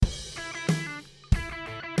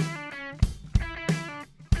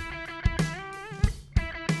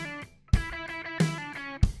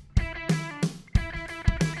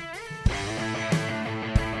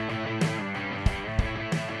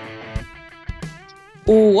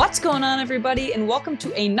What's going on, everybody, and welcome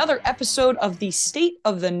to another episode of the State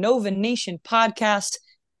of the Nova Nation podcast.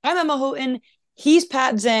 I'm Emma Houghton. He's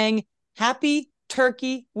Pat Zhang. Happy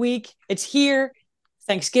Turkey Week. It's here.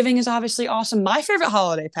 Thanksgiving is obviously awesome. My favorite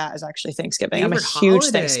holiday, Pat, is actually Thanksgiving. I'm a huge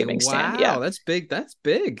Thanksgiving stan. Yeah, that's big. That's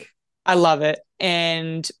big. I love it.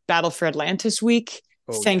 And Battle for Atlantis week.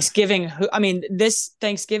 Thanksgiving. Yeah. This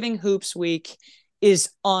Thanksgiving hoops week is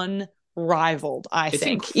unrivaled, I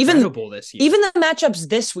think. Incredible this year. Even the matchups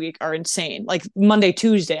this week are insane. Like Monday,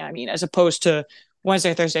 Tuesday, as opposed to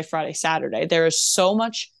Wednesday, Thursday, Friday, Saturday. There is so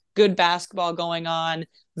much good basketball going on.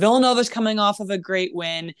 Villanova's coming off of a great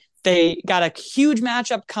win. They got a huge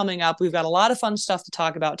matchup coming up. We've got a lot of fun stuff to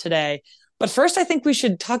talk about today. But first, I think we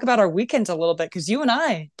should talk about our weekends a little bit because you and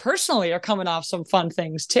I personally are coming off some fun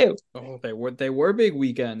things too. Oh, they were big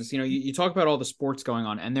weekends. You talk about all the sports going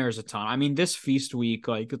on, and there's a ton. This feast week,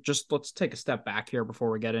 just let's take a step back here before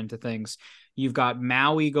we get into things. You've got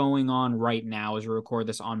Maui going on right now as we record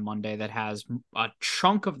this on Monday that has a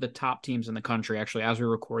chunk of the top teams in the country. Actually, as we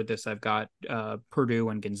record this, I've got Purdue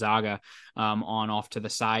and Gonzaga on off to the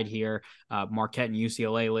side here. Marquette and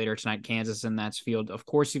UCLA later tonight, Kansas in that field. Of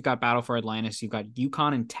course, you've got Battle for Atlantis. You've got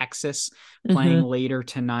UConn and Texas playing later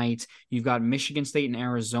tonight. You've got Michigan State and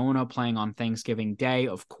Arizona playing on Thanksgiving Day.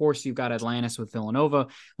 Of course, you've got Atlantis with Villanova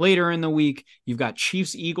later in the week. You've got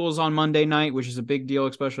Chiefs Eagles on Monday night, which is a big deal,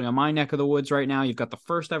 especially on my neck of the woods right now. You've got the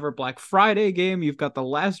first ever Black Friday game. You've got the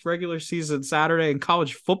last regular season Saturday and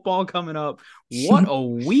college football coming up. What a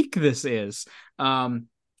week this is.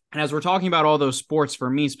 And as we're talking about all those sports, for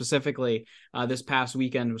me specifically, this past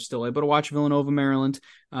weekend was still able to watch Villanova, Maryland,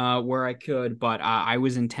 where I could, but I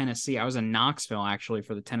was in Tennessee. I was in Knoxville, actually,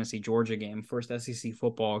 for the Tennessee-Georgia game, first SEC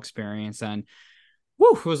football experience, and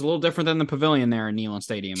it was a little different than the pavilion there in Neyland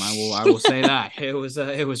Stadium. I will say that. It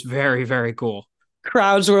was very, very cool.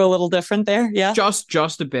 Crowds were a little different there, yeah?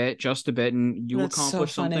 Just a bit, and you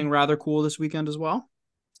accomplished something rather cool this weekend as well?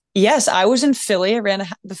 Yes, I was in Philly. I ran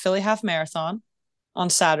the Philly Half Marathon on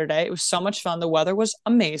Saturday. It was so much fun. The weather was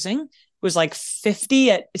amazing. It was like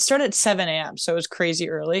 50 it started at 7 a.m. So it was crazy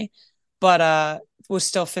early, but it was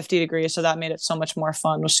still 50 degrees. So that made it so much more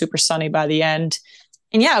fun. It was super sunny by the end.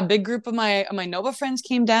 And yeah, a big group of my Nova friends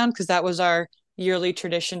came down because that was our yearly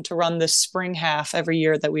tradition to run the spring half every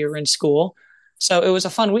year that we were in school. So it was a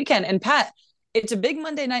fun weekend. And Pat, it's a big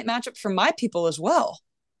Monday night matchup for my people as well.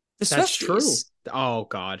 That's Swifties. True. Oh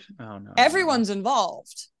God. Oh no. Everyone's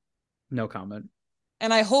involved. No comment.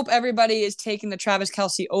 And I hope everybody is taking the Travis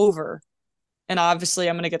Kelce over. And obviously,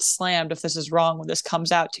 I'm going to get slammed if this is wrong when this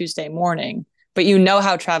comes out Tuesday morning. But you know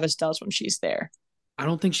how Travis does when she's there. I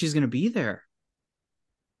don't think she's going to be there.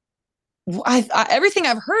 Everything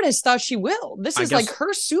I've heard is thought she will. This is like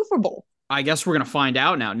her Super Bowl. I guess we're going to find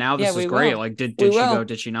out now. Now this is great. Will. Did she go?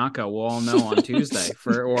 Did she not go? We'll all know on Tuesday.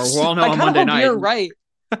 We'll all know on Monday night. You're right.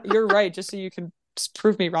 You're right. Just so you can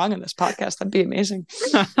prove me wrong in this podcast. That'd be amazing.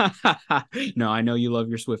 No, I know you love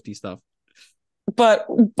your Swiftie stuff. But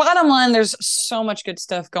bottom line, there's so much good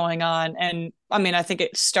stuff going on. And I think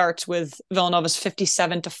it starts with Villanova's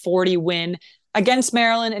 57-40 win against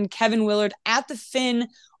Maryland and Kevin Willard at the Finn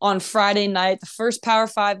on Friday night. The first Power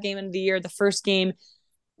 5 game of the year, the first game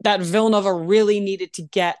that Villanova really needed to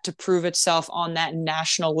get to prove itself on that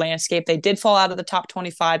national landscape. They did fall out of the top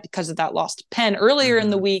 25 because of that loss to Penn earlier in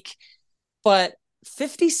the week, but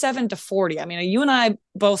 57-40. You and I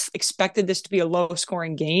both expected this to be a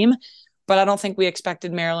low-scoring game, but I don't think we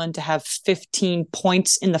expected Maryland to have 15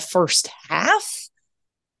 points in the first half.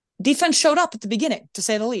 Defense showed up at the beginning, to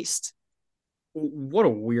say the least. What a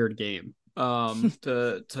weird game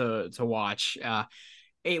to watch.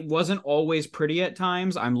 It wasn't always pretty at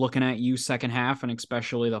times. I'm looking at you second half and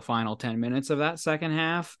especially the final 10 minutes of that second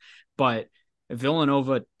half. But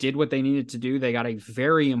Villanova did what they needed to do. They got a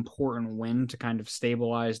very important win to kind of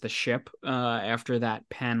stabilize the ship after that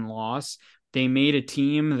Penn loss. They made a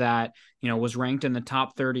team that, was ranked in the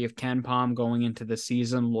top 30 of KenPom going into the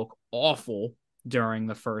season look awful during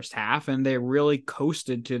the first half, and they really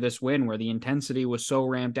coasted to this win where the intensity was so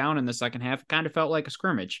ramped down in the second half. It kind of felt like a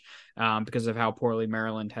scrimmage because of how poorly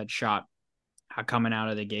Maryland had shot coming out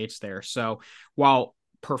of the gates there. So while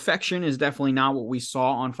perfection is definitely not what we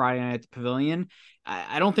saw on Friday night at the Pavilion,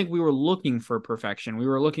 I don't think we were looking for perfection. We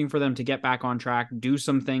were looking for them to get back on track, do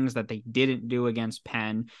some things that they didn't do against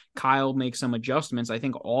Penn. Kyle make some adjustments. I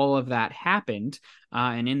think all of that happened,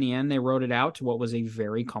 and in the end, they wrote it out to what was a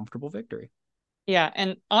very comfortable victory. Yeah,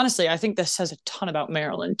 and honestly, I think this says a ton about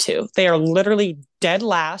Maryland, too. They are literally dead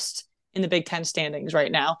last in the Big Ten standings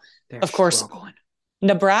right now. They're of course, struggling.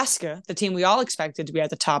 Nebraska, the team we all expected to be at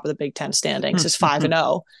the top of the Big Ten standings, is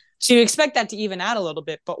 5-0. So you expect that to even out a little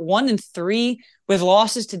bit, but 1-3 with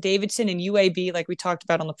losses to Davidson and UAB, like we talked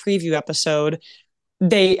about on the preview episode,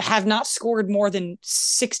 they have not scored more than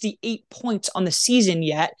 68 points on the season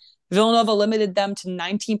yet. Villanova limited them to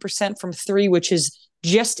 19% from three, which is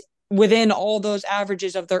just within all those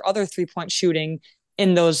averages of their other 3-point shooting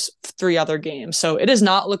in those 3 other games. So it is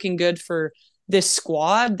not looking good for this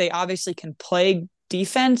squad. They obviously can play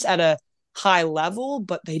defense at a high level,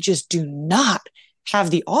 but they just do not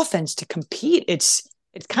have the offense to compete. It's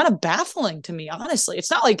kind of baffling to me, honestly.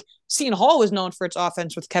 It's not like Seton Hall was known for its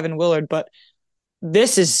offense with Kevin Willard, but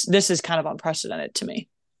this is kind of unprecedented to me.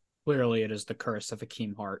 Clearly, it is the curse of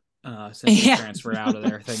Hakeem Hart. Since he transferred out of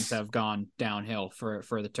there, things have gone downhill for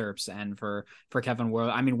the Terps and for Kevin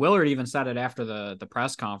Willard. I mean, Willard even said it after the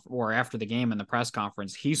press conference or after the game in the press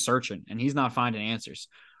conference. He's searching and he's not finding answers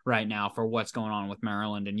right now for what's going on with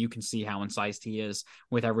Maryland, and you can see how incised he is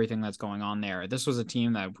with everything that's going on there. This was a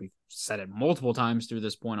team that we've said it multiple times through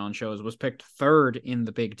this point on shows was picked third in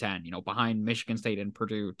the Big Ten, behind Michigan State and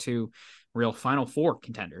Purdue, 2 real Final Four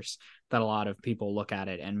contenders that a lot of people look at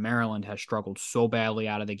it. And Maryland has struggled so badly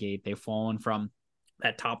out of the gate. They've fallen from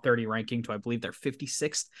that top 30 ranking to, I believe they're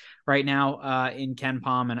 56th right now in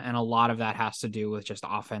KenPom. And a lot of that has to do with just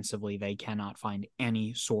offensively. They cannot find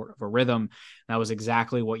any sort of a rhythm. That was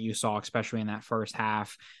exactly what you saw, especially in that first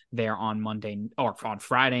half there on Monday or on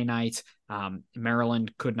Friday night.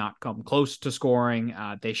 Maryland could not come close to scoring.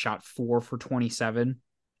 They shot 4 for 27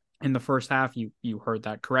 in the first half. You heard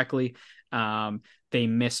that correctly.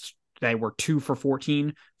 They were 2 for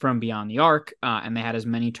 14 from beyond the arc, and they had as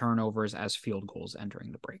many turnovers as field goals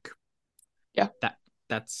entering the break. Yeah.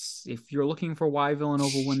 That's if you're looking for why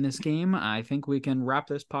Villanova win this game, I think we can wrap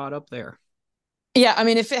this pod up there. Yeah, I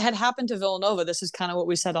mean, if it had happened to Villanova, this is kind of what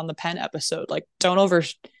we said on the Penn episode. Like, don't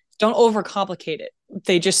overcomplicate it.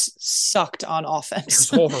 They just sucked on offense. It's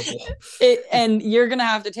horrible. And you're going to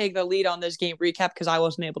have to take the lead on this game recap because I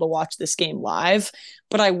wasn't able to watch this game live,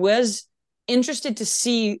 but I was interested to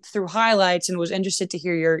see through highlights and was interested to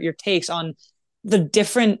hear your takes on the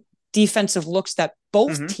different defensive looks that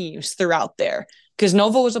both teams threw out there. Because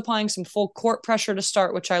Nova was applying some full court pressure to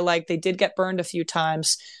start, which I like. They did get burned a few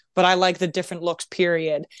times, but I like the different looks,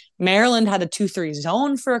 period. Maryland had a 2-3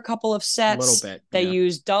 zone for a couple of sets. A little bit. They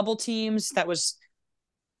used double teams. That was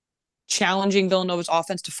challenging Villanova's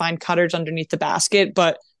offense to find cutters underneath the basket.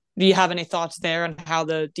 But do you have any thoughts there on how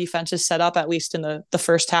the defense is set up, at least in the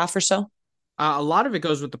first half or so? A lot of it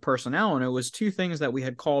goes with the personnel, and it was 2 things that we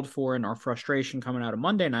had called for in our frustration coming out of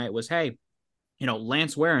Monday night was, hey,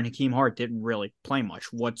 Lance Ware and Hakeem Hart didn't really play much.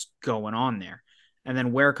 What's going on there? And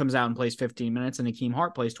then Ware comes out and plays 15 minutes, and Hakeem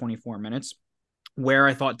Hart plays 24 minutes. Ware,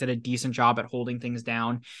 I thought, did a decent job at holding things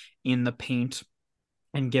down in the paint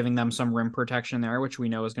and giving them some rim protection there, which we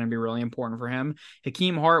know is going to be really important for him.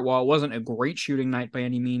 Hakeem Hart, while it wasn't a great shooting night by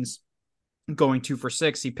any means, going 2 for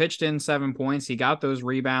 6. He pitched in 7 points. He got those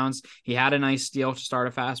rebounds. He had a nice steal to start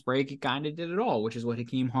a fast break. He kind of did it all, which is what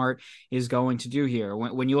Hakeem Hart is going to do here.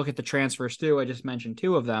 When you look at the transfers too, I just mentioned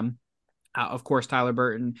 2 of them. Of course, Tyler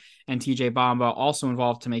Burton and TJ Bamba also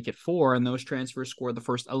involved to make it 4, and those transfers scored the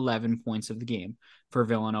first 11 points of the game for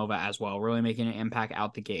Villanova as well, really making an impact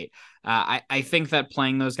out the gate. I think that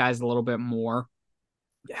playing those guys a little bit more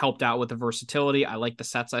helped out with the versatility. I like the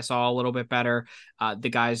sets I saw a little bit better. The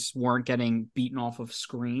guys weren't getting beaten off of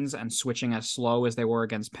screens and switching as slow as they were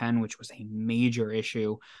against Penn, which was a major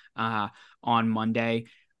issue on Monday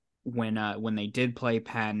when they did play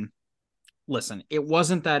Penn. Listen, it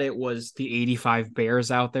wasn't that it was the 85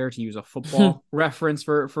 Bears out there, to use a football reference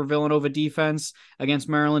for Villanova defense against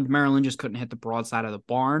Maryland. Maryland just couldn't hit the broadside of the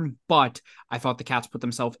barn, but I thought the Cats put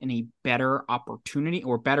themselves in a better opportunity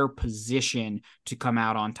or better position to come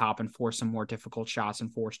out on top and force some more difficult shots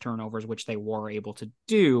and force turnovers, which they were able to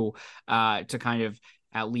do to kind of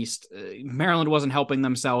at least Maryland wasn't helping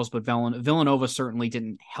themselves, but Villanova certainly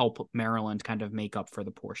didn't help Maryland kind of make up for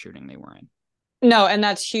the poor shooting they were in. No, and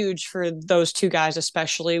that's huge for those 2 guys,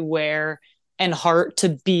 especially Ware and Hart,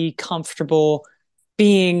 to be comfortable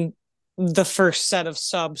being the first set of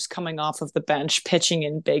subs coming off of the bench, pitching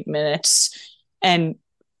in big minutes and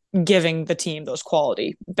giving the team those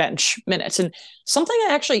quality bench minutes. And something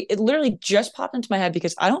it literally just popped into my head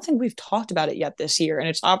because I don't think we've talked about it yet this year. And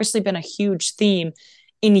it's obviously been a huge theme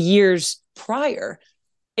in years prior.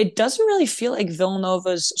 It doesn't really feel like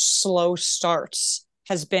Villanova's slow starts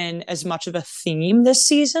has been as much of a theme this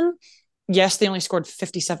season. Yes, they only scored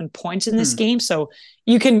 57 points in this game, so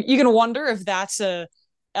you can wonder if that's an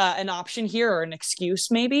option here or an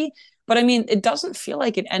excuse maybe. But I mean, it doesn't feel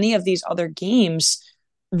like in any of these other games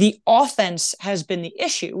the offense has been the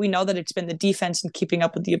issue. We know that it's been the defense and keeping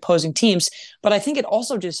up with the opposing teams, but I think it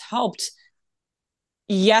also just helped.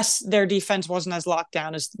 Yes, their defense wasn't as locked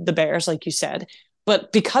down as the Bears, like you said,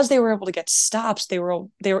 but because they were able to get stops, they were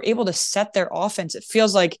able to set their offense. It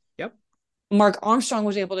feels like Yep. Mark Armstrong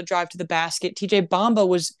was able to drive to the basket. TJ Bamba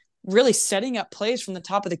was really setting up plays from the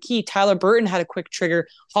top of the key. Tyler Burton had a quick trigger.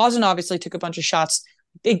 Hausen obviously took a bunch of shots.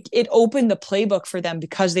 It opened the playbook for them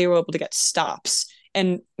because they were able to get stops.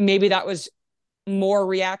 And maybe that was more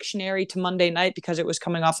reactionary to Monday night because it was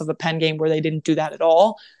coming off of a Penn game where they didn't do that at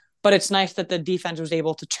all. But it's nice that the defense was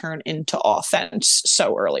able to turn into offense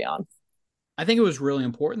so early on. I think it was really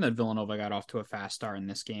important that Villanova got off to a fast start in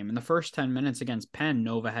this game. In the first 10 minutes against Penn,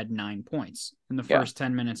 Nova had 9 points. In the first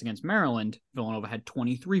 10 minutes against Maryland, Villanova had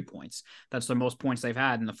 23 points. That's the most points they've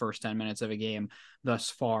had in the first 10 minutes of a game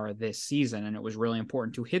thus far this season. And it was really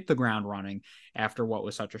important to hit the ground running after what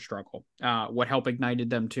was such a struggle. What helped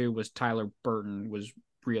ignited them too was Tyler Burton was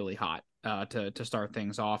really hot to start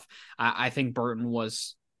things off. I think Burton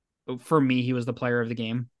was, for me, he was the player of the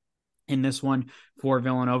game in this one for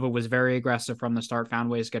Villanova. Was very aggressive from the start, found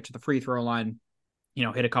ways to get to the free throw line,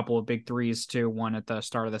 hit a couple of big threes too, one at the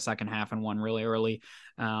start of the second half and one really early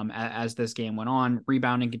as this game went on.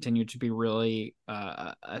 Rebounding continued to be really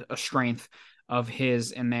a strength of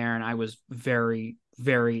his in there, and I was very,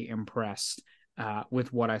 very impressed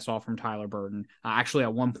with what I saw from Tyler Burton. Actually,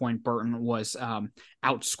 at one point, Burton was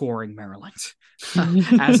outscoring Maryland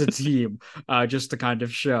as a team, just to kind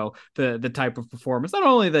of show the type of performance, not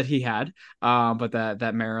only that he had, but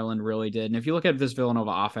that Maryland really did. And if you look at this Villanova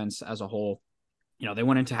offense as a whole, they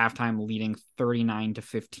went into halftime leading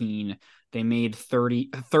 39-15. They made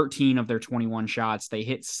 13 of their 21 shots. They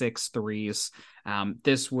hit 6 threes.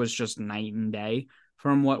 This was just night and day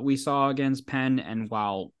from what we saw against Penn. And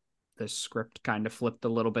while the script kind of flipped a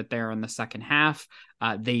little bit there in the second half,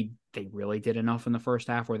 they really did enough in the first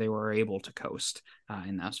half where they were able to coast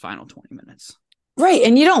in those final 20 minutes. Right.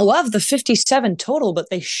 And you don't love the 57 total, but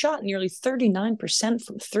they shot nearly 39%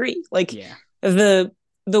 from three. The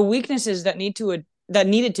weaknesses that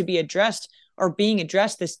needed to be addressed are being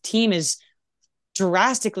addressed. This team is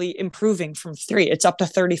drastically improving from three. It's up to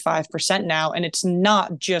 35% now, and it's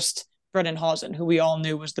not just Brennan Hausen, who we all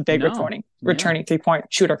knew was the big returning 3-point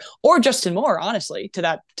shooter, or Justin Moore, honestly, to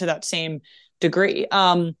that same degree.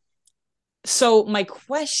 So my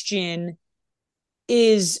question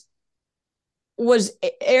was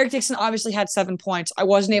Eric Dixon obviously had 7 points. I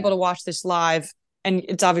wasn't able to watch this live, and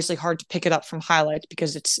it's obviously hard to pick it up from highlights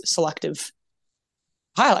because it's selective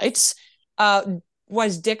highlights.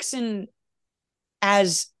 Was Dixon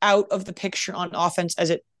as out of the picture on offense as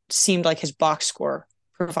it seemed like his box score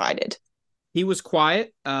provided? He was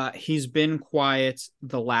quiet. He's been quiet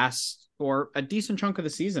the last, or a decent chunk of the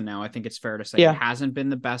season now, I think it's fair to say. It hasn't been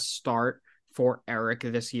the best start for Eric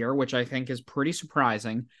this year, which I think is pretty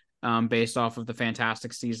surprising based off of the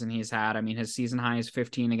fantastic season he's had. I mean, his season high is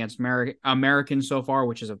 15 against Americans so far,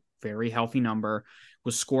 which is a very healthy number.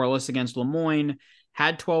 Was scoreless against Lemoyne,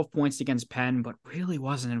 had 12 points against Penn, but really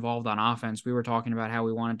wasn't involved on offense. We were talking about how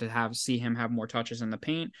we wanted to see him have more touches in the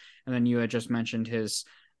paint, and then you had just mentioned his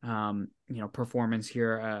performance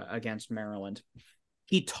here against Maryland.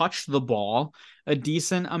 He touched the ball a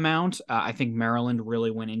decent amount. I think Maryland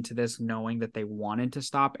really went into this knowing that they wanted to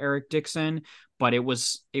stop Eric Dixon, but it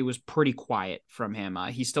was pretty quiet from him.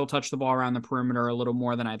 He still touched the ball around the perimeter a little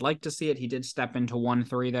more than I'd like to see it. He did step into 1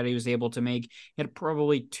 3 that he was able to make. He had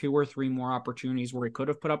probably 2 or 3 more opportunities where he could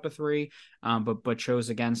have put up a 3, but chose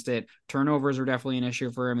against it. Turnovers are definitely an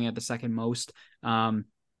issue for him. He had the second most of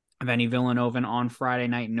any Villanovan on Friday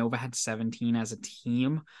night. Nova had 17 as a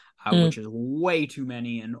team, which is way too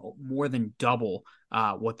many and more than double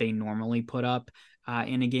what they normally put up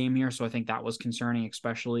in a game here. So I think that was concerning,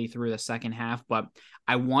 especially through the second half. But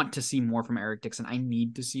I want to see more from Eric Dixon. I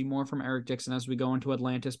need to see more from Eric Dixon as we go into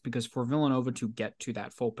Atlantis, because for Villanova to get to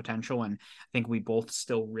that full potential, and I think we both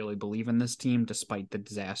still really believe in this team, despite the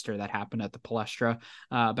disaster that happened at the Palestra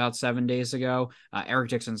about 7 days ago,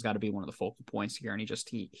 Eric Dixon's got to be one of the focal points here. And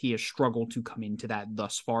he has struggled to come into that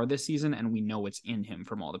thus far this season, and we know it's in him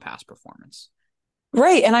from all the past performance.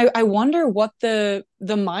 Right. And I wonder what the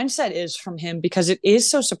mindset is from him, because it is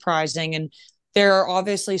so surprising. And there are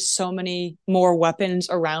obviously so many more weapons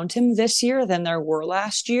around him this year than there were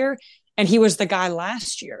last year. And he was the guy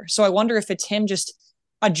last year. So I wonder if it's him just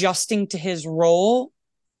adjusting to his role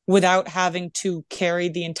without having to carry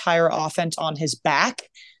the entire offense on his back.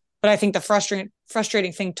 But I think the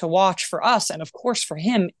frustrating thing to watch for us, and of course for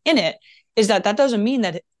him in it, is that doesn't mean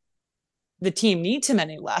that the team needs him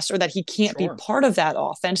any less, or that he can't be part of that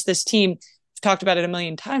offense. This team, we've talked about it a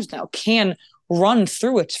million times now, can run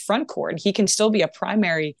through its front court, and he can still be a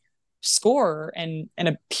primary scorer and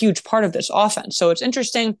a huge part of this offense. So it's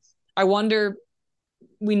interesting. I wonder,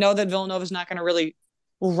 we know that Villanova is not going to really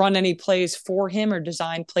run any plays for him or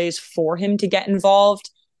design plays for him to get involved.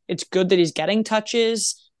 It's good that he's getting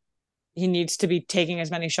touches. He needs to be taking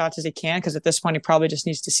as many shots as he can, because at this point he probably just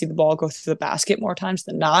needs to see the ball go through the basket more times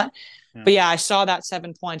than not. Yeah. But yeah, I saw that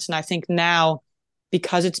 7 points, and I think now,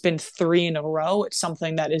 because it's been 3 in a row, it's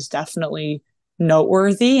something that is definitely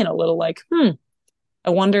noteworthy and a little like, I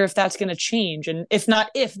wonder if that's going to change. And if not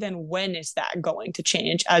if, then when is that going to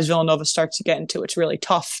change as Villanova starts to get into its really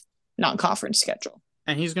tough non-conference schedule?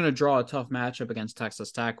 And he's going to draw a tough matchup against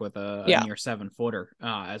Texas Tech with a near 7-footer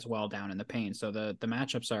as well down in the paint. So the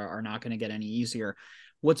matchups are not going to get any easier.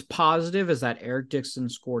 What's positive is that Eric Dixon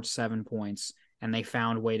scored 7 points, and they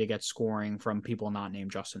found a way to get scoring from people not named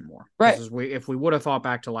Justin Moore. Right. If we would have thought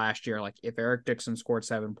back to last year, like if Eric Dixon scored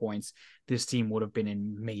 7 points, this team would have been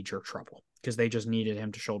in major trouble because they just needed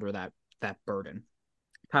him to shoulder that burden.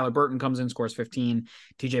 Tyler Burton comes in, scores 15.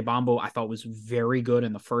 TJ Bombo, I thought, was very good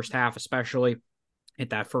in the first half, especially.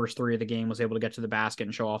 Hit that first 3 of the game, was able to get to the basket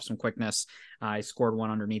and show off some quickness. He scored one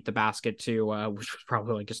underneath the basket too, which was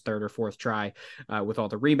probably like his 3rd or 4th try with all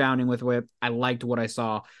the rebounding with it. I liked what I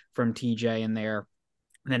saw from TJ in there.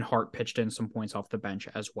 And then Hart pitched in some points off the bench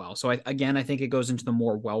as well. So I think it goes into the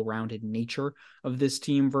more well-rounded nature of this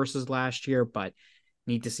team versus last year, but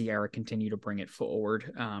need to see Eric continue to bring it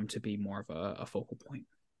forward to be more of a focal point.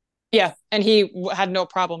 Yeah, and he had no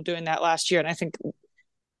problem doing that last year. And I think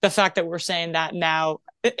the fact that we're saying that now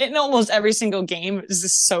in almost every single game is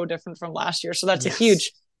just so different from last year. So that's a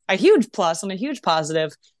huge plus and a huge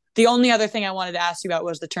positive. The only other thing I wanted to ask you about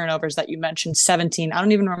was the turnovers that you mentioned, 17. I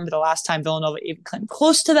don't even remember the last time Villanova even came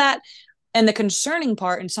close to that. And the concerning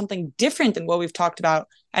part, and something different than what we've talked about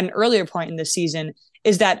at an earlier point in the season,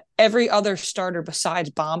 is that every other starter besides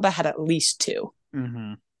Bamba had at least 2.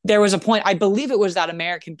 Mm-hmm. There was a point, I believe it was that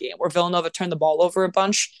American game, where Villanova turned the ball over a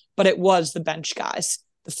bunch, but it was the bench guys.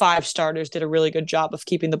 The 5 starters did a really good job of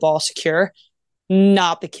keeping the ball secure.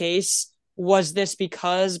 Not the case. Was this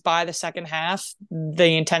because by the second half,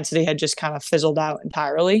 the intensity had just kind of fizzled out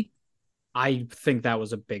entirely? I think that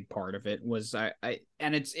was a big part of it.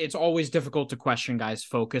 And it's always difficult to question guys'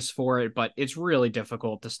 focus for it, but it's really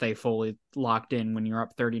difficult to stay fully locked in when you're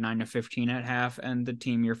up 39-15 at half and the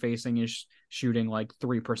team you're facing is shooting like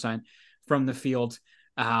 3% from the field.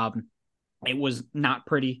 It was not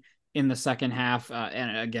pretty in the second half.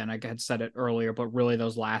 And again, I had said it earlier, but really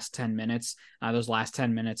those last 10 minutes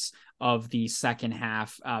of the second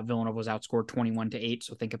half, Villanova was outscored 21-8.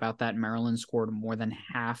 So think about that. Maryland scored more than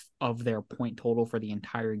half of their point total for the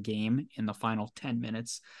entire game in the final 10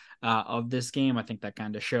 minutes of this game. I think that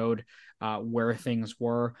kind of showed where things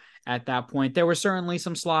were at that point. There was certainly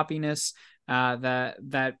some sloppiness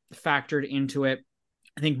that factored into it.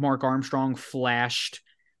 I think Mark Armstrong flashed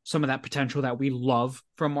some of that potential that we love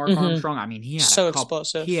from Mark Armstrong. I mean, he had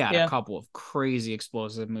explosive. He had a couple of crazy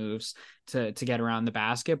explosive moves to get around the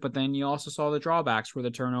basket, but then you also saw the drawbacks where the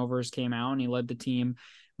turnovers came out and he led the team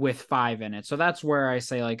with 5 in it. So that's where I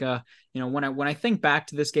say, like, when I think back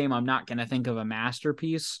to this game, I'm not going to think of a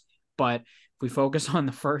masterpiece, but if we focus on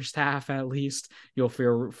the first half, at least you'll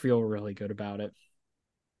feel really good about it.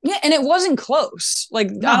 Yeah, and it wasn't close. Like,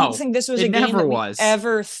 no, I don't think this was a game that we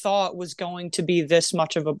ever thought was going to be this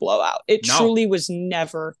much of a blowout. It truly was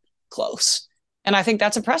never close. And I think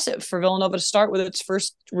that's impressive for Villanova to start with its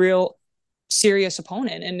first real serious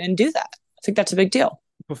opponent and do that. I think that's a big deal.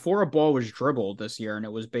 Before a ball was dribbled this year, and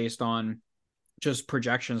it was based on just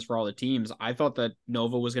projections for all the teams, I thought that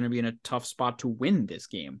Nova was going to be in a tough spot to win this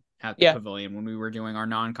game at the Pavilion when we were doing our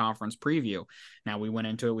non-conference preview. Now we went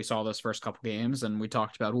into it, we saw those first couple games, and we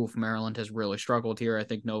talked about, Maryland has really struggled here. I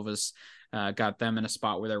think Nova's got them in a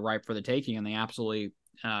spot where they're ripe for the taking, and they absolutely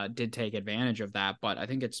did take advantage of that. But I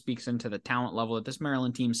think it speaks into the talent level that this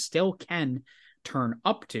Maryland team still can turn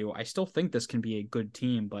up to. I still think this can be a good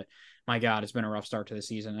team, but my God, it's been a rough start to the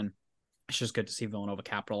season, and it's just good to see Villanova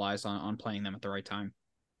capitalize on playing them at the right time.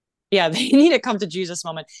 Yeah, they need a come to Jesus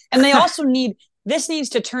moment. And they also this needs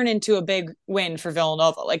to turn into a big win for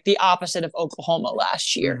Villanova, like the opposite of Oklahoma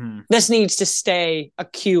last year. Mm-hmm. This needs to stay a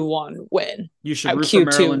Q1 win. You should root for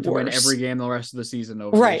Maryland to win every game the rest of the season.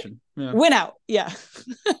 Right. Yeah. Win out. Yeah.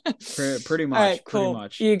 Pretty much. All right, cool. Pretty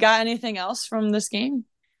much. You got anything else from this game?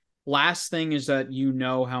 Last thing is that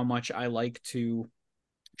how much I like to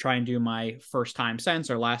try and do my first time since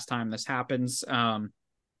or last time this happens.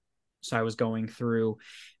 So I was going through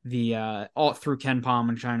all through KenPom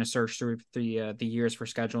and trying to search through the years for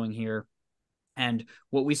scheduling here. And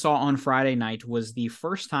what we saw on Friday night was the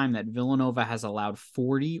first time that Villanova has allowed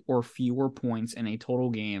 40 or fewer points in a total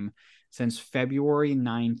game since February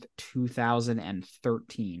 9th,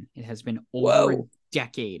 2013. It has been over a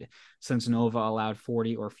decade since Nova allowed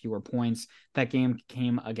 40 or fewer points. That game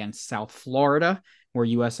came against South Florida, where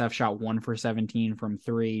USF shot 1 for 17 from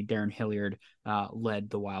 3. Darren Hilliard led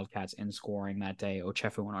the Wildcats in scoring that day.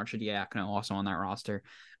 Ochefu and Archidiakono also on that roster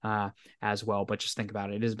as well. But just think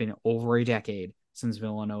about it. It has been over a decade since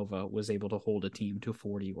Villanova was able to hold a team to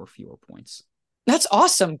 40 or fewer points. That's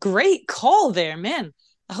awesome. Great call there, man.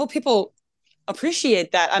 I hope people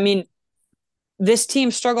appreciate that. I mean, this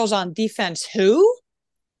team struggles on defense. Who?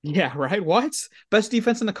 Yeah, right. What? Best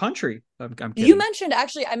defense in the country. I'm kidding. You mentioned,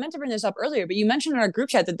 actually, I meant to bring this up earlier, but you mentioned in our group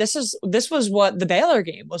chat that this was what the Baylor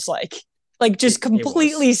game was like. Like, just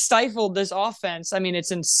completely stifled this offense. I mean,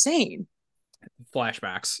 it's insane.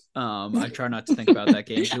 Flashbacks. I try not to think about that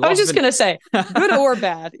game. I was just gonna say, good or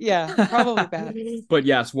bad. Yeah, probably bad. But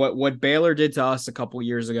yes, what Baylor did to us a couple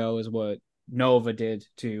years ago is what Nova did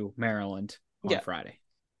to Maryland on Friday.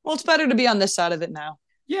 Well, it's better to be on this side of it now.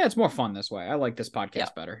 Yeah, it's more fun this way. I like this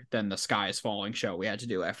podcast better than the Sky is Falling show we had to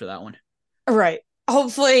do after that one. Right.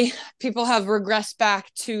 Hopefully people have regressed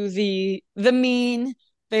back to the mean.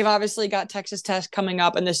 They've obviously got Texas Tech coming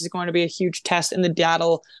up, and this is going to be a huge test in the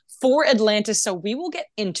battle for Atlantis. So we will get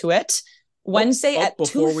into it Wednesday at 2.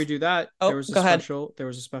 Before we do that, there was a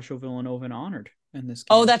special Villanovan honored in this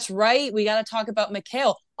game. Oh, that's right. We got to talk about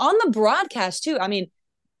Mikhail on the broadcast too. I mean,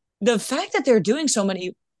 the fact that they're doing so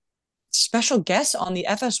many special guests on the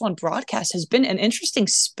FS1 broadcast has been an interesting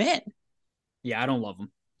spin. Yeah, I don't love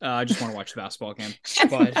them. I just want to watch the basketball game.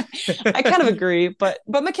 But I kind of agree, but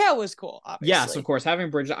Mikhail was cool, obviously. Yes, of course. Having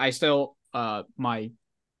Bridget, I still my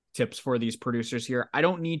tips for these producers here. I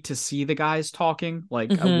don't need to see the guys talking.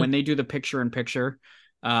 Like when they do the picture in picture,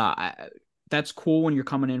 that's cool when you're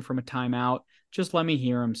coming in from a timeout. Just let me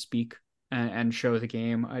hear them speak and show the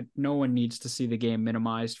game. No one needs to see the game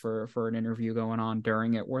minimized for an interview going on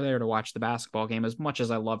during it. We're there to watch the basketball game. As much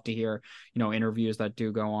as I love to hear, interviews that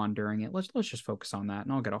do go on during it, let's just focus on that.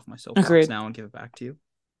 And I'll get off my soapbox now and give it back to you.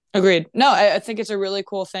 Agreed. No, I think it's a really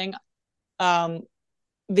cool thing.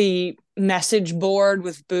 The message board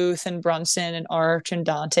with Booth and Brunson and Arch and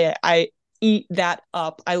Dante, I eat that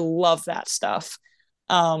up. I love that stuff.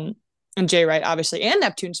 And Jay Wright, obviously, and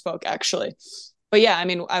Neptune spoke, actually. But yeah, I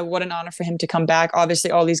mean, what an honor for him to come back.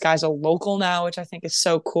 Obviously, all these guys are local now, which I think is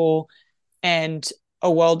so cool, and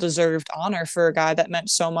a well-deserved honor for a guy that meant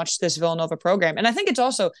so much to this Villanova program. And I think it's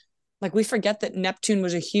also, like, we forget that Neptune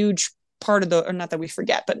was a huge part of or not that we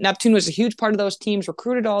forget, but Neptune was a huge part of those teams,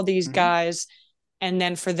 recruited all these guys, and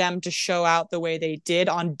then for them to show out the way they did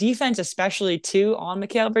on defense, especially too, on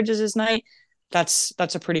Mikal Bridges' night, that's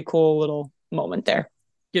a pretty cool little moment there.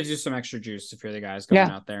 Gives you some extra juice if you're the guys going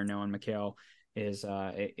out there knowing Mikal is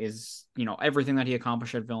everything that he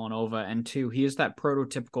accomplished at Villanova, and two, he is that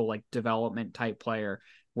prototypical like development type player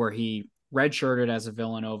where he redshirted as a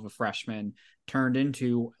Villanova freshman, turned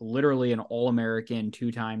into literally an All-American,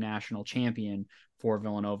 2-time national champion for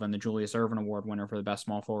Villanova and the Julius Erving Award winner for the best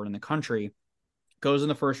small forward in the country, goes in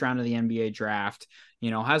the first round of the NBA draft,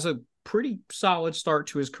 has a pretty solid start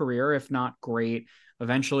to his career, if not great,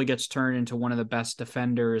 eventually gets turned into one of the best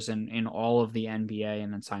defenders in all of the NBA,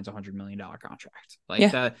 and then signs a $100 million contract.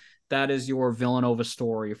 That is your Villanova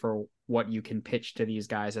story for what you can pitch to these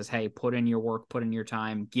guys as, hey, put in your work, put in your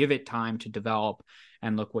time, give it time to develop,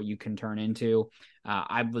 and look what you can turn into.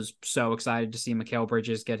 I was so excited to see Mikal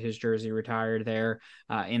Bridges get his jersey retired there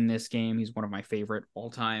in this game. He's one of my favorite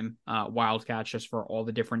all-time Wildcats, just for all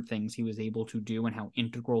the different things he was able to do and how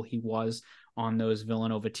integral he was on those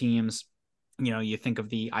Villanova teams. You think of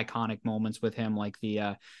the iconic moments with him, like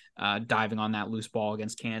the diving on that loose ball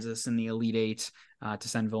against Kansas in the Elite Eight to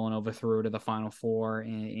send Villanova through to the Final Four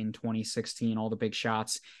in 2016. All the big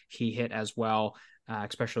shots he hit as well,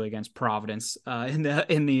 especially against Providence in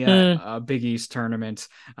the Big East tournament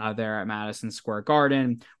there at Madison Square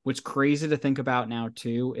Garden. What's crazy to think about now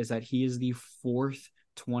too is that he is the fourth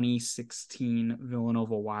 2016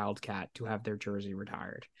 Villanova Wildcat to have their jersey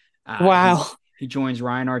retired. Wow. He joins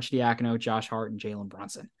Ryan Archidiakono, Josh Hart, and Jalen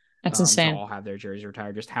Brunson. That's insane. To all have their jerseys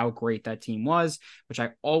retired. Just how great that team was, which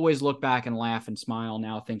I always look back and laugh and smile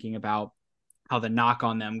now thinking about how the knock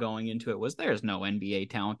on them going into it was there's no NBA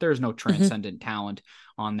talent. There's no transcendent talent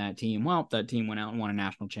on that team. Well, that team went out and won a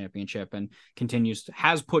national championship and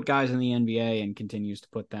has put guys in the NBA and continues to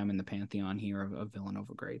put them in the pantheon here of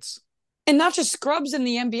Villanova greats. And not just scrubs in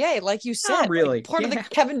the NBA, like you said. Not really. Like part of the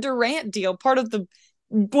Kevin Durant deal, part of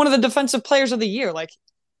one of the defensive players of the year. Like,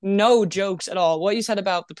 no jokes at all. What you said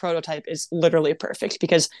about the prototype is literally perfect,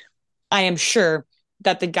 because I am sure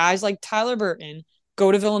that the guys like Tyler Burton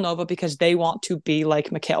go to Villanova because they want to be like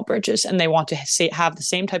Mikal Bridges and they want to have the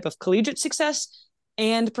same type of collegiate success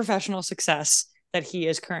and professional success that he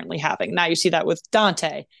is currently having. Now you see that with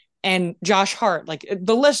Dante and Josh Hart. Like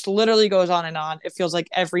the list literally goes on and on. It feels like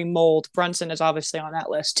every mold, Brunson is obviously on that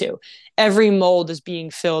list too. Every mold is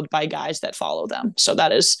being filled by guys that follow them. So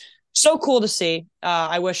that is so cool to see.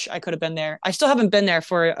 I wish I could have been there. I still haven't been there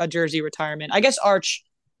for a jersey retirement. I guess Arch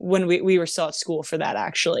when we were still at school for that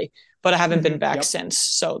actually, but I haven't been back since.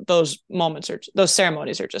 So those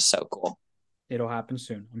ceremonies are just so cool. It'll happen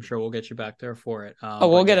soon. I'm sure we'll get you back there for it.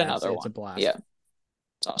 We'll get another one. It's a blast. Yeah.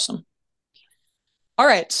 It's awesome. All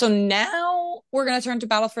right. So now we're going to turn to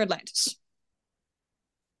Battle for Atlantis.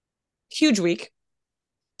 Huge week.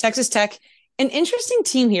 Texas Tech, an interesting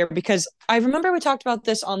team here because I remember we talked about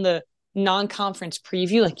this on the non-conference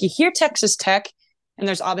preview. Like you hear Texas Tech and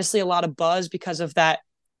there's obviously a lot of buzz because of that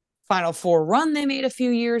Final Four run they made a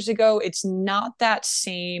few years ago. It's not that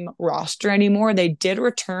same roster anymore. They did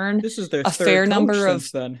return this is their a fair number of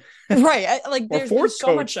then. Right. Like there's fourth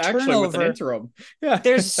so much turnover. With an interim. Yeah.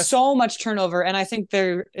 There's so much turnover, and I think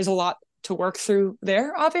there is a lot to work through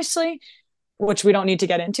there, obviously, which we don't need to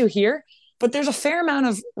get into here. But there's a fair amount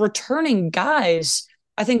of returning guys.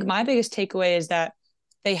 I think my biggest takeaway is that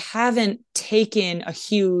they haven't taken a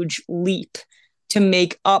huge leap to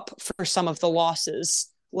make up for some of the losses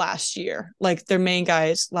last year. Like their main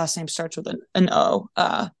guy's last name starts with an O.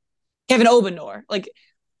 Kevin Obanor. Like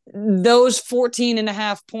those 14 and a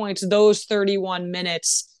half points, those 31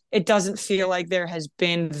 minutes, it doesn't feel like there has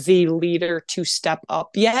been the leader to step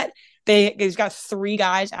up yet. They've got 3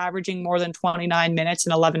 guys averaging more than 29 minutes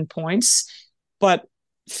and 11 points, but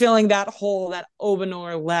filling that hole that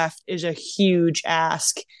Obanor left is a huge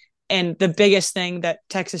ask. And the biggest thing that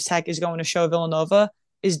Texas Tech is going to show Villanova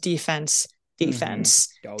is defense. Defense.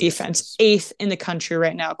 8th in the country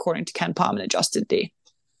right now, according to KenPom and Adjusted D.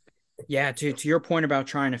 Yeah, to your point about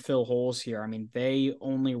trying to fill holes here, I mean, they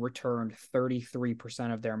only returned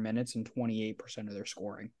 33% of their minutes and 28% of their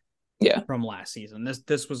scoring. Yeah. From last season.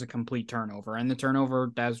 This was a complete turnover. And the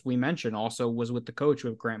turnover, as we mentioned, also was with the coach,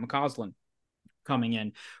 with Grant McCausland coming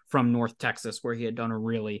in from North Texas, where he had done a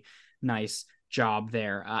really nice job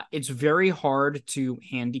there. It's very hard to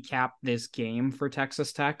handicap this game for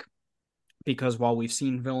Texas Tech, because while we've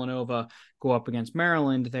seen Villanova go up against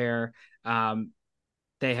Maryland there,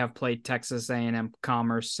 they have played Texas A&M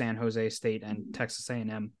Commerce, San Jose State, and Texas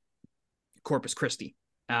A&M Corpus Christi.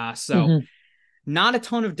 Not a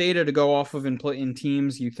ton of data to go off of in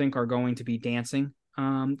teams you think are going to be dancing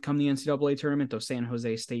come the NCAA tournament, though San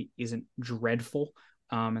Jose State isn't dreadful.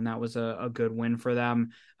 And that was a good win for them.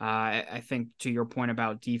 I think to your point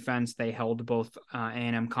about defense, they held both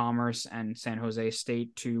A&M Commerce and San Jose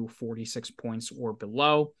State to 46 points or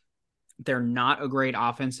below. They're not a great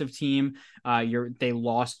offensive team. They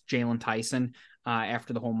lost Jalen Tyson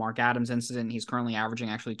after the whole Mark Adams incident. He's currently averaging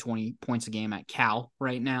actually 20 points a game at Cal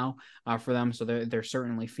right now for them. So they're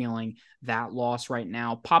certainly feeling that loss right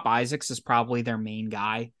now. Pop Isaacs is probably their main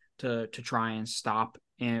guy to try and stop.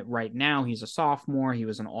 And right now, he's a sophomore. He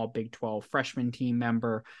was an all Big 12 freshman team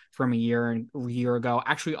member from a year ago.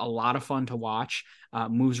 Actually, a lot of fun to watch.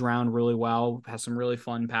 Moves around really well, has some really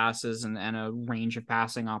fun passes and a range of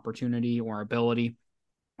passing opportunity or ability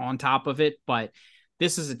on top of it. But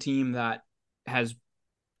this is a team that has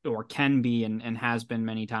or can be and has been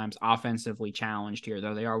many times offensively challenged here,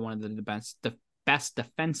 though they are one of the best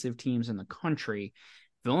defensive teams in the country.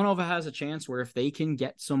 Villanova has a chance where if they can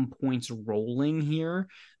get some points rolling here,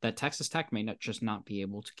 that Texas Tech may not be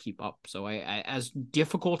able to keep up. So I as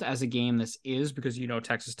difficult as a game this is, because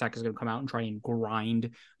Texas Tech is going to come out and try and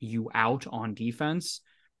grind you out on defense,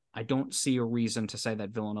 I don't see a reason to say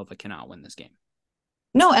that Villanova cannot win this game.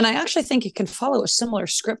 No, and I actually think it can follow a similar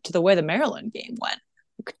script to the way the Maryland game went.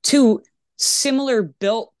 2 similar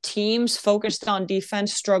built teams focused on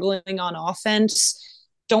defense, struggling on offense,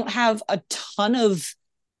 don't have a ton of,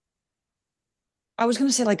 I was going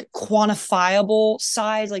to say like quantifiable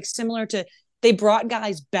size, like similar to, they brought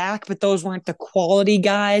guys back, but those weren't the quality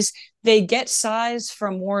guys. They get size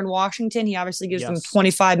from Warren Washington. He obviously gives them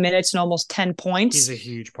 25 minutes and almost 10 points. He's a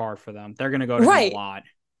huge part for them. They're going to go to him a lot.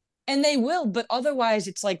 And they will, but otherwise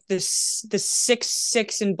it's like the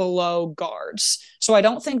 6'6" and below guards. So I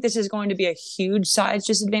don't think this is going to be a huge size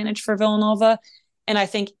disadvantage for Villanova. And I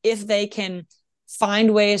think if they can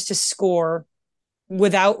find ways to score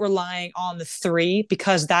without relying on the 3,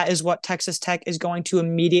 because that is what Texas Tech is going to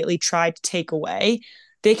immediately try to take away,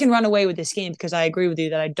 they can run away with this game, because I agree with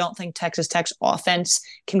you that I don't think Texas Tech's offense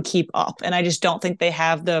can keep up. And I just don't think they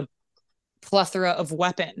have the plethora of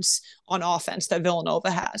weapons on offense that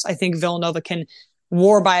Villanova has. I think Villanova can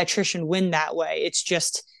war by attrition win that way. It's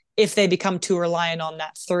just if they become too reliant on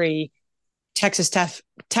that three, Texas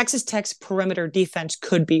Tech's perimeter defense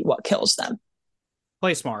could be what kills them.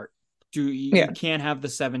 Play smart. You Yeah. can't have the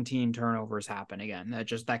 17 turnovers happen again.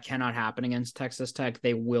 That cannot happen against Texas Tech.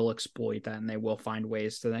 They will exploit that, and they will find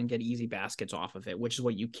ways to then get easy baskets off of it, which is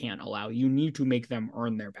what you can't allow. You need to make them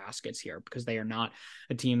earn their baskets here, because they are not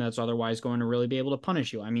a team that's otherwise going to really be able to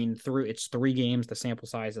punish you. I mean, it's 3 games. The sample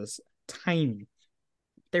size is tiny.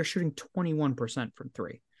 They're shooting 21% from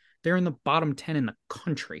 3. They're in the bottom 10 in the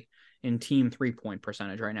country in team 3-point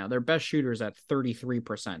percentage right now. Their best shooters at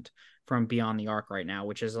 33% from beyond the arc right now,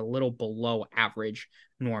 which is a little below average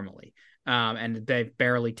normally. And they've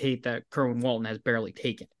barely that Kerwin Walton has barely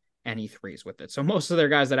taken any threes with it. So most of their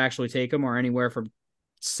guys that actually take them are anywhere from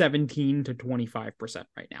 17 to 25%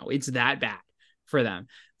 right now. It's that bad for them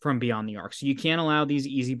from beyond the arc. So you can't allow these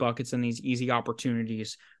easy buckets and these easy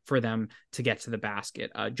opportunities for them to get to the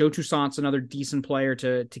basket. Joe Toussaint's another decent player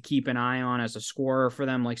to keep an eye on as a scorer for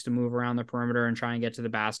them, likes to move around the perimeter and try and get to the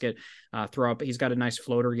basket, throw up. He's got a nice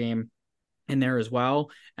floater game in there as well,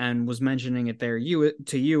 and was mentioning it there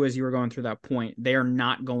to you as you were going through that point. They are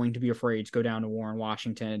not going to be afraid to go down to Warren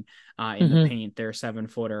Washington in the paint, their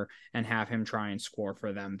 7-footer, and have him try and score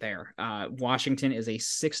for them there. Washington is a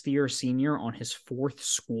 6th-year senior on his 4th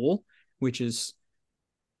school, which is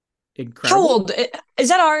incredible. How old is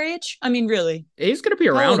that? Our age? I mean, really? He's going to be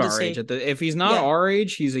around our age. If he's not our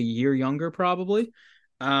age, he's a year younger probably.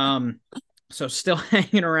 So still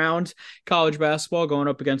hanging around college basketball, going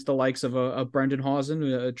up against the likes of a Brendan Hausen,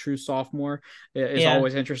 a true sophomore, is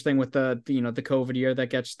always interesting with the COVID year that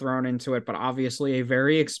gets thrown into it. But obviously a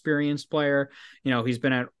very experienced player. He's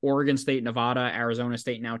been at Oregon State, Nevada, Arizona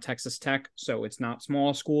State, now Texas Tech. So it's not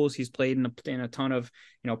small schools. He's played in a ton of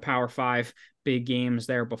Power 5 big games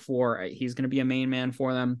there before. He's going to be a main man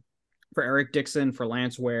for them. For Eric Dixon, for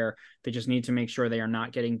Lance Ware, they just need to make sure they are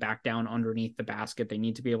not getting back down underneath the basket. They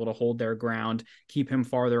need to be able to hold their ground, keep him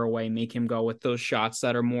farther away, make him go with those shots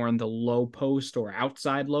that are more in the low post or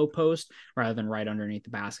outside low post rather than right underneath the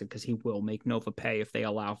basket, because he will make Nova pay if they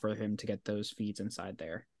allow for him to get those feeds inside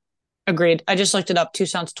there. Agreed. I just looked it up.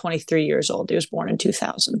 Toussaint's 23 years old. He was born in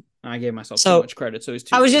 2000. I gave myself too much credit, so he's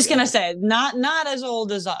too. I was just going to say, not as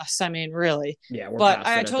old as us. I mean, really. Yeah, but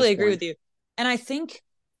I totally agree with you. And I think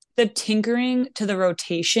the tinkering to the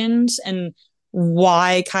rotations and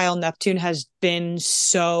why Kyle Neptune has been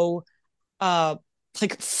so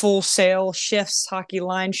like full sail shifts, hockey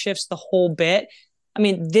line shifts, the whole bit. I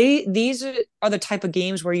mean, these are the type of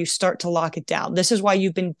games where you start to lock it down. This is why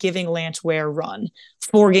you've been giving Lance Ware a run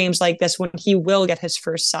 4 games like this when he will get his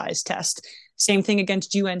first size test. Same thing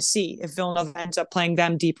against UNC if Villanova ends up playing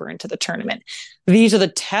them deeper into the tournament. These are the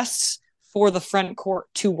tests for the front court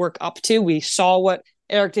to work up to. We saw what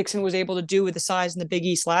Eric Dixon was able to do with the size in the Big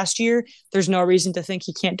East last year. There's no reason to think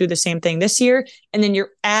he can't do the same thing this year. And then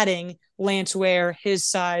you're adding Lance Ware, his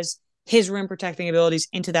size, his rim protecting abilities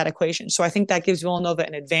into that equation. So I think that gives Villanova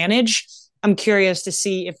an advantage. I'm curious to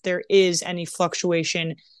see if there is any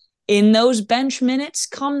fluctuation in those bench minutes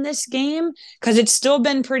come this game, because it's still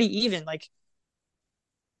been pretty even. Like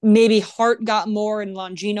maybe Hart got more and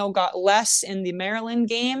Longino got less in the Maryland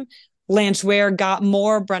game. Lance Ware got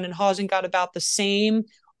more. Brendan Hausen got about the same.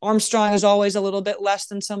 Armstrong is always a little bit less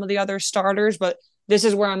than some of the other starters, but this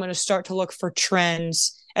is where I'm going to start to look for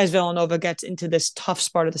trends as Villanova gets into this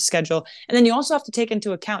tough part of the schedule. And then you also have to take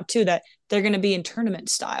into account, too, that they're going to be in tournament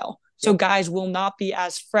style. So guys will not be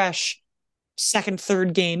as fresh second,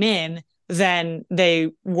 third game in than they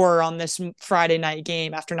were on this Friday night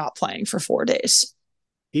game after not playing for 4 days.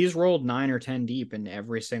 He's rolled 9 or 10 deep in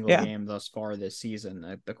every single game thus far this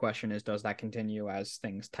season. The question is, does that continue as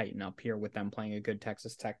things tighten up here with them playing a good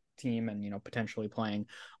Texas Tech team and, potentially playing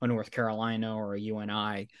a North Carolina or a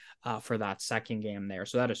UNI for that second game there?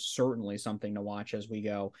 So that is certainly something to watch as we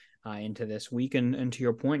go into this week. And to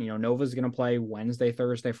your point, Nova's going to play Wednesday,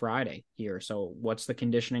 Thursday, Friday here. So what's the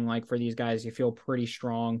conditioning like for these guys? You feel pretty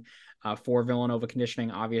strong for Villanova conditioning.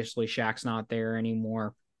 Obviously, Shaq's not there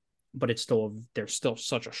anymore, but there's still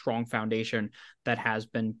such a strong foundation that has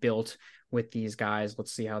been built with these guys.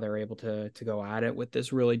 Let's see how they're able to go at it with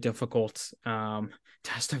this really difficult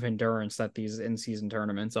test of endurance that these in-season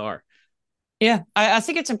tournaments are. Yeah, I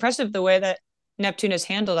think it's impressive the way that Neptune is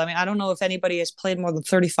handled. I mean, I don't know if anybody has played more than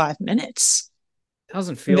 35 minutes.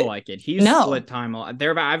 Doesn't feel like it. He's split time.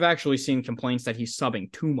 I've actually seen complaints that he's subbing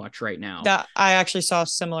too much right now. I actually saw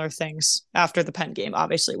similar things after the Penn game,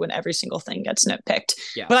 obviously, when every single thing gets nitpicked.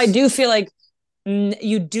 Yes. But I do feel like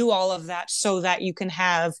you do all of that so that you can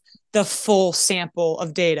have the full sample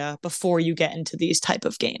of data before you get into these type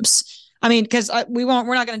of games. I mean, because we're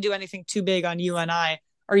not going to do anything too big on UNI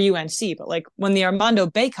or UNC, but like when the Armando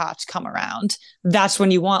Baycots come around, that's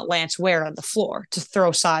when you want Lance Ware on the floor to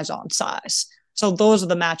throw size on size. So those are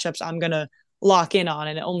the matchups I'm going to lock in on,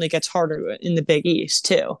 and it only gets harder in the Big East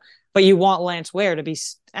too. But you want Lance Ware to be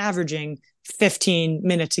averaging 15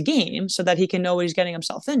 minutes a game so that he can know what he's getting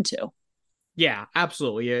himself into. Yeah,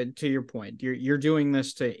 absolutely. To your point, you're doing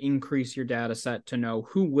this to increase your data set to know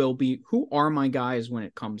who are my guys when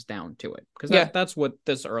it comes down to it. Because that's what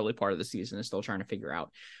this early part of the season is still trying to figure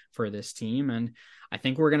out for this team. And I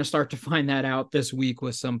think we're going to start to find that out this week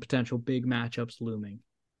with some potential big matchups looming.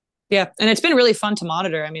 Yeah, and it's been really fun to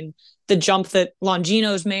monitor. I mean, the jump that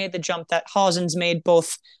Longino's made, the jump that Hausen's made,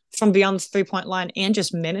 both from beyond the three-point line and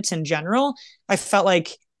just minutes in general. I felt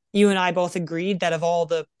like you and I both agreed that of all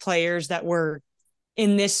the players that were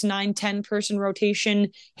in this 9-10 person rotation,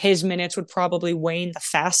 his minutes would probably wane the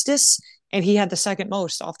fastest, and he had the second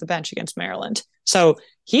most off the bench against Maryland. So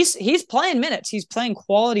he's playing minutes. He's playing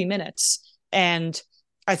quality minutes, and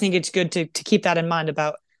I think it's good to keep that in mind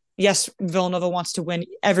about, yes, Villanova wants to win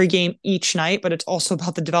every game each night, but it's also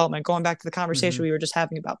about the development. Going back to the conversation we were just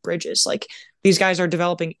having about Bridges, like these guys are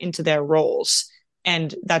developing into their roles,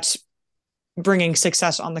 and that's bringing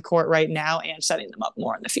success on the court right now and setting them up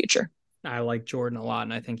more in the future. I like Jordan a lot,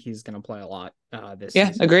 and I think he's going to play a lot this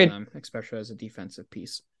season. Yeah, agreed. For them, especially as a defensive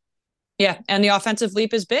piece. Yeah, and the offensive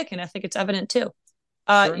leap is big, and I think it's evident too.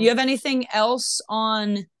 You have anything else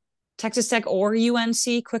on Texas Tech or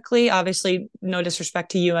UNC quickly? Obviously, no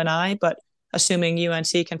disrespect to UNI, but assuming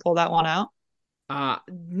UNC can pull that one out.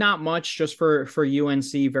 Not much, just for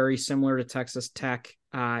UNC, very similar to Texas Tech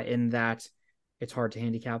in that it's hard to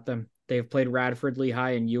handicap them. They've played Radford,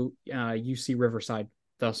 Lehigh, and UC Riverside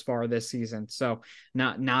thus far this season. So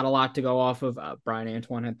not a lot to go off of. Brian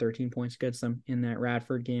Antoine had 13 points against them in that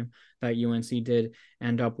Radford game that UNC did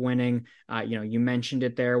end up winning. You mentioned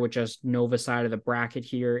it there with just Nova side of the bracket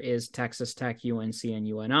here is Texas Tech, UNC, and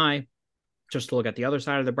UNI. Just to look at the other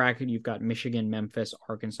side of the bracket, you've got Michigan, Memphis,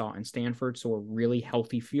 Arkansas, and Stanford. So a really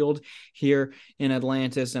healthy field here in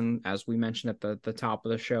Atlantis. And as we mentioned at the top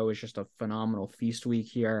of the show, is just a phenomenal feast week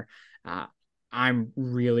here. I'm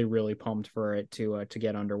really, really pumped for it to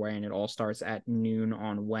get underway, and it all starts at noon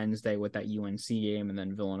on Wednesday with that UNC game, and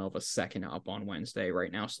then Villanova second up on Wednesday,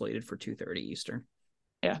 right now slated for 2:30 Eastern.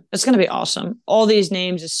 Yeah, it's going to be awesome. All these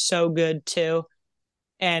names is so good too,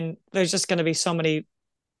 and there's just going to be so many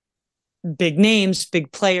big names,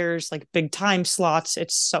 big players, like big time slots.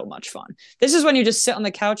 It's so much fun. This is when you just sit on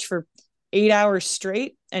the couch for 8 hours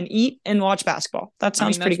straight and eat and watch basketball. That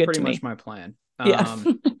sounds pretty good to me. That's pretty much my plan. Yeah.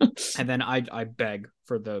 And then I beg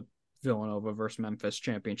for the Villanova versus Memphis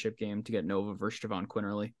championship game to get Nova versus Javon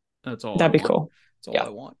Quinterly. That's all. That'd be cool. That's all I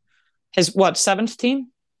want. His what, 7th team?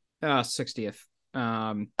 60th.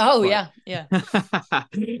 Yeah.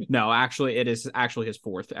 No, actually, it is actually his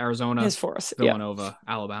 4th. Arizona, his 4th. Villanova,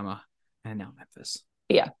 Alabama, and now Memphis.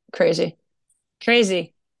 Yeah, crazy.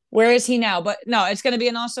 Where is he now? But no, it's going to be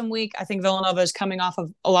an awesome week. I think Villanova is coming off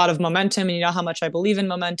of a lot of momentum, and you know how much I believe in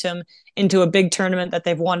momentum, into a big tournament that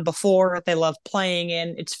they've won before, that they love playing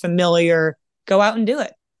in. It's familiar. Go out and do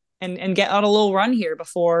it and get out a little run here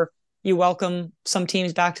before you welcome some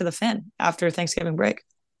teams back to the Fin after Thanksgiving break.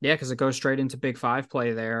 Yeah, because it goes straight into Big Five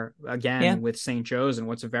play there again with St. Joe's, and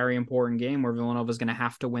what's a very important game where Villanova is going to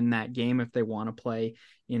have to win that game if they want to play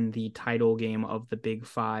in the title game of the Big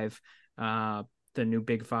Five, the new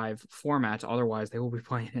Big Five format. Otherwise, they will be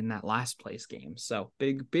playing in that last place game. So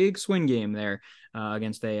big swing game there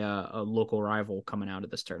against a local rival coming out of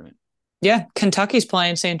this tournament. Yeah, Kentucky's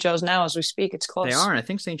playing St. Joe's now as we speak. It's close. They are, and I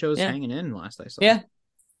think St. Joe's hanging in last I saw.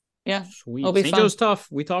 Yeah. Sweet. St. Joe's tough.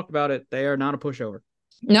 We talked about it. They are not a pushover.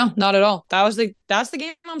 No, not at all. That's the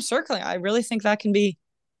game I'm circling. I really think there can be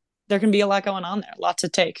a lot going on there, lots to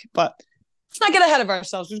take. But let's not get ahead of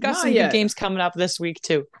ourselves. We've got some good games coming up this week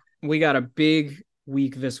too. We got a big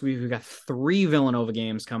week this week. We got 3 Villanova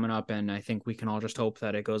games coming up, and I think we can all just hope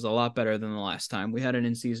that it goes a lot better than the last time. We had an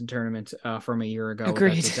in-season tournament from a year ago.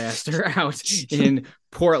 Agreed. With that disaster out in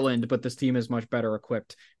Portland, but this team is much better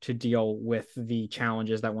equipped to deal with the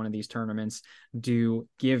challenges that one of these tournaments do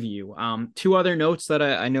give you. 2 other notes that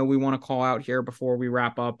I know we want to call out here before we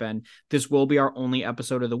wrap up, and this will be our only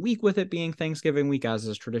episode of the week, with it being Thanksgiving week, as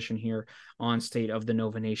is tradition here on State of the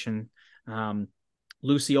Nova Nation.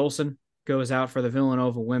 Lucy Olson goes out for the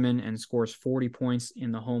Villanova women and scores 40 points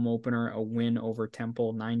in the home opener, a win over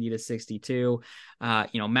Temple, 90-62.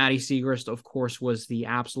 Maddie Siegrist, of course, was the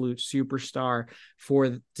absolute superstar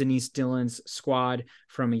for Denise Dillon's squad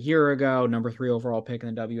from a year ago, number 3 overall pick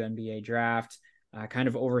in the WNBA draft. kind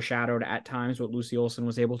of overshadowed at times what Lucy Olson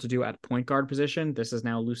was able to do at the point guard position. This is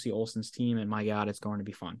now Lucy Olson's team, and my God, it's going to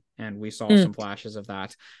be fun. And we saw some flashes of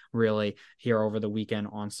that really here over the weekend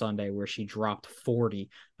on Sunday, where she dropped 40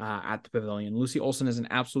 at the Pavilion. Lucy Olson is an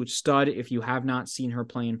absolute stud. If you have not seen her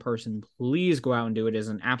play in person, please go out and do it. It is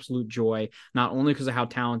an absolute joy, not only because of how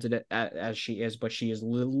talented as she is, but she is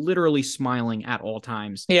literally smiling at all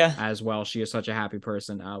times as well. She is such a happy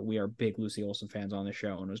person. We are big Lucy Olson fans on the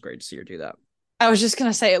show, and it was great to see her do that. I was just going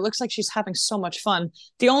to say, it looks like she's having so much fun.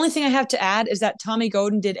 The only thing I have to add is that Tommy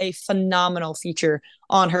Godin did a phenomenal feature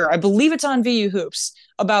on her. I believe it's on VU Hoops,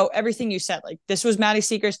 about everything you said. Like, this was Maddie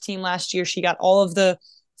Seeger's team last year. She got all of the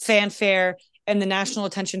fanfare and the national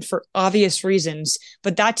attention for obvious reasons.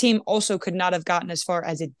 But that team also could not have gotten as far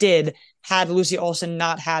as it did had Lucy Olson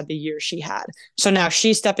not had the year she had. So now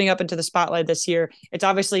she's stepping up into the spotlight this year. It's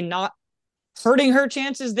obviously not hurting her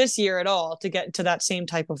chances this year at all to get to that same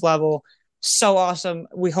type of level. So awesome.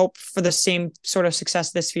 We hope for the same sort of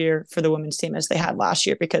success this year for the women's team as they had last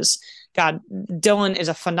year, because God, Dylan is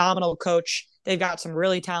a phenomenal coach. They've got some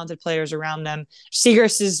really talented players around them.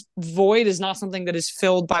 Siegers's void is not something that is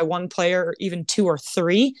filled by one player or even two or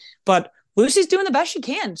three, but Lucy's doing the best she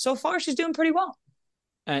can. So far, she's doing pretty well.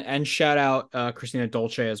 And shout out Christina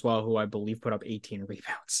Dolce as well, who I believe put up 18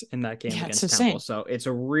 rebounds in that game against Temple. So it's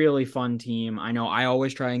a really fun team. I know I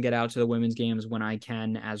always try and get out to the women's games when I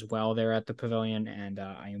can as well there at the Pavilion, and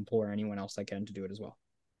I implore anyone else that can to do it as well.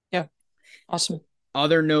 Yeah, awesome.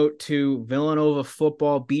 Other note too, Villanova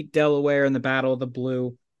football beat Delaware in the Battle of the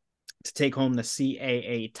Blue to take home the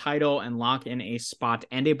CAA title and lock in a spot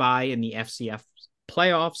and a bye in the FCS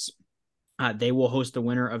playoffs. They will host the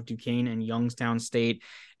winner of Duquesne and Youngstown State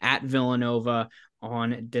at Villanova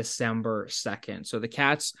on December 2nd. So the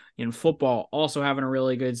Cats in football also having a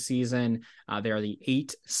really good season. They are the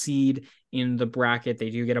 8th seed in the bracket. They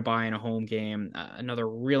do get a bye in a home game. Another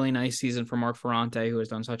really nice season for Mark Ferrante, who has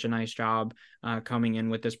done such a nice job coming in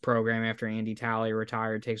with this program after Andy Talley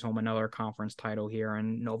retired, takes home another conference title here,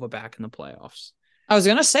 and Nova back in the playoffs. I was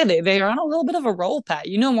going to say they are on a little bit of a roll, Pat.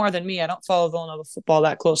 You know more than me. I don't follow Villanova football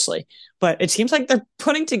that closely, but it seems like they're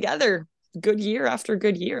putting together good year after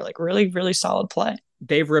good year, like really, really solid play.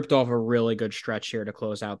 They've ripped off a really good stretch here to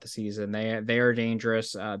close out the season. They are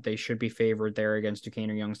dangerous. They should be favored there against Duquesne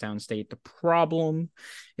or Youngstown State. The problem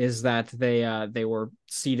is that they were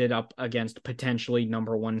seeded up against potentially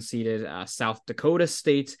number 1 seeded South Dakota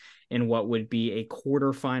State in what would be a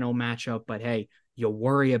quarterfinal matchup. But hey, you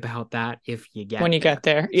worry about that if you get when you there. Get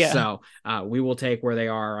there. Yeah. So we will take where they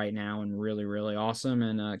are right now, and really, really awesome.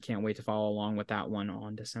 And can't wait to follow along with that one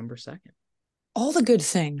on December 2nd. All the good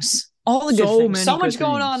things. All the good things. So much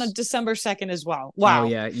going on December 2nd as well. Wow. Oh,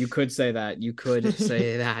 yeah. You could say that. You could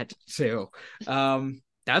say that too.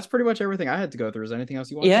 That's pretty much everything I had to go through. Is there anything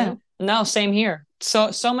else you want to say? No, same here.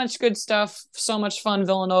 So much good stuff. So much fun.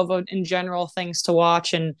 Villanova in general, things to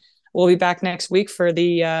watch. And we'll be back next week for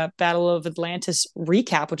the Battle of Atlantis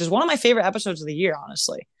recap, which is one of my favorite episodes of the year,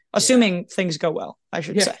 honestly. Assuming things go well, I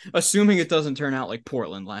should say. Assuming it doesn't turn out like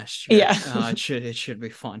Portland last year. Yeah. It should be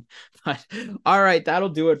fun. But all right, that'll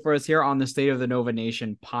do it for us here on the State of the Nova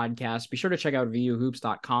Nation podcast. Be sure to check out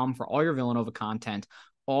vuhoops.com for all your Villanova content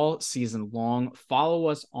all season long. Follow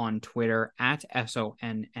us on Twitter at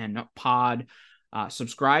SONNpod.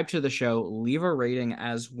 Subscribe to the show, leave a rating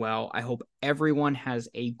as well. I hope everyone has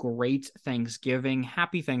a great Thanksgiving.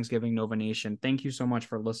 Happy Thanksgiving, Nova Nation. Thank you so much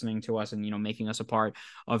for listening to us and, making us a part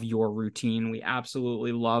of your routine. We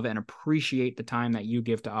absolutely love and appreciate the time that you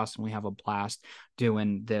give to us, and we have a blast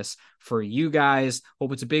doing this for you guys.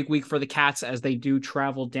 Hope it's a big week for the Cats as they do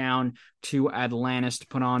travel down to Atlantis to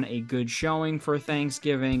put on a good showing for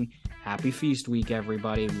Thanksgiving. Happy Feast Week,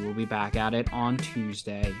 everybody. We will be back at it on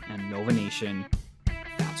Tuesday. And Nova Nation,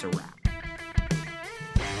 that's a wrap.